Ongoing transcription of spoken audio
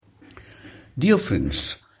Dear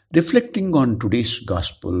friends, reflecting on today's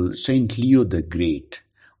gospel, Saint Leo the Great,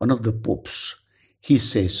 one of the popes, he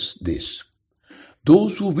says this: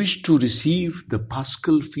 those who wish to receive the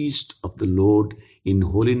paschal feast of the Lord in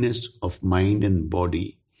holiness of mind and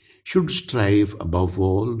body should strive above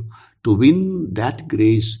all to win that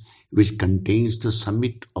grace which contains the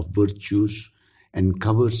summit of virtues and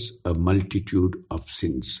covers a multitude of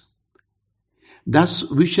sins.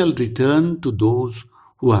 Thus we shall return to those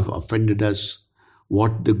who have offended us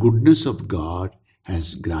what the goodness of God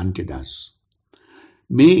has granted us.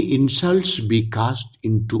 May insults be cast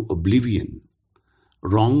into oblivion,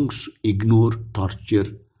 wrongs ignore torture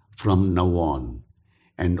from now on,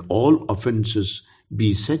 and all offences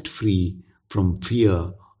be set free from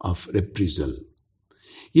fear of reprisal.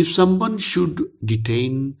 If someone should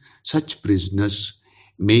detain such prisoners,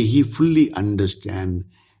 may he fully understand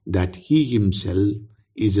that he himself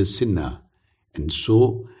is a sinner, and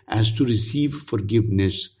so as to receive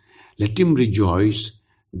forgiveness, let him rejoice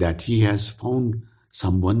that he has found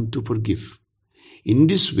someone to forgive. In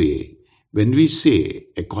this way, when we say,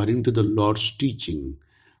 according to the Lord's teaching,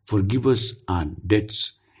 forgive us our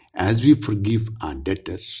debts as we forgive our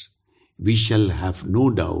debtors, we shall have no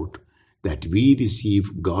doubt that we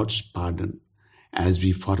receive God's pardon as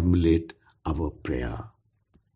we formulate our prayer.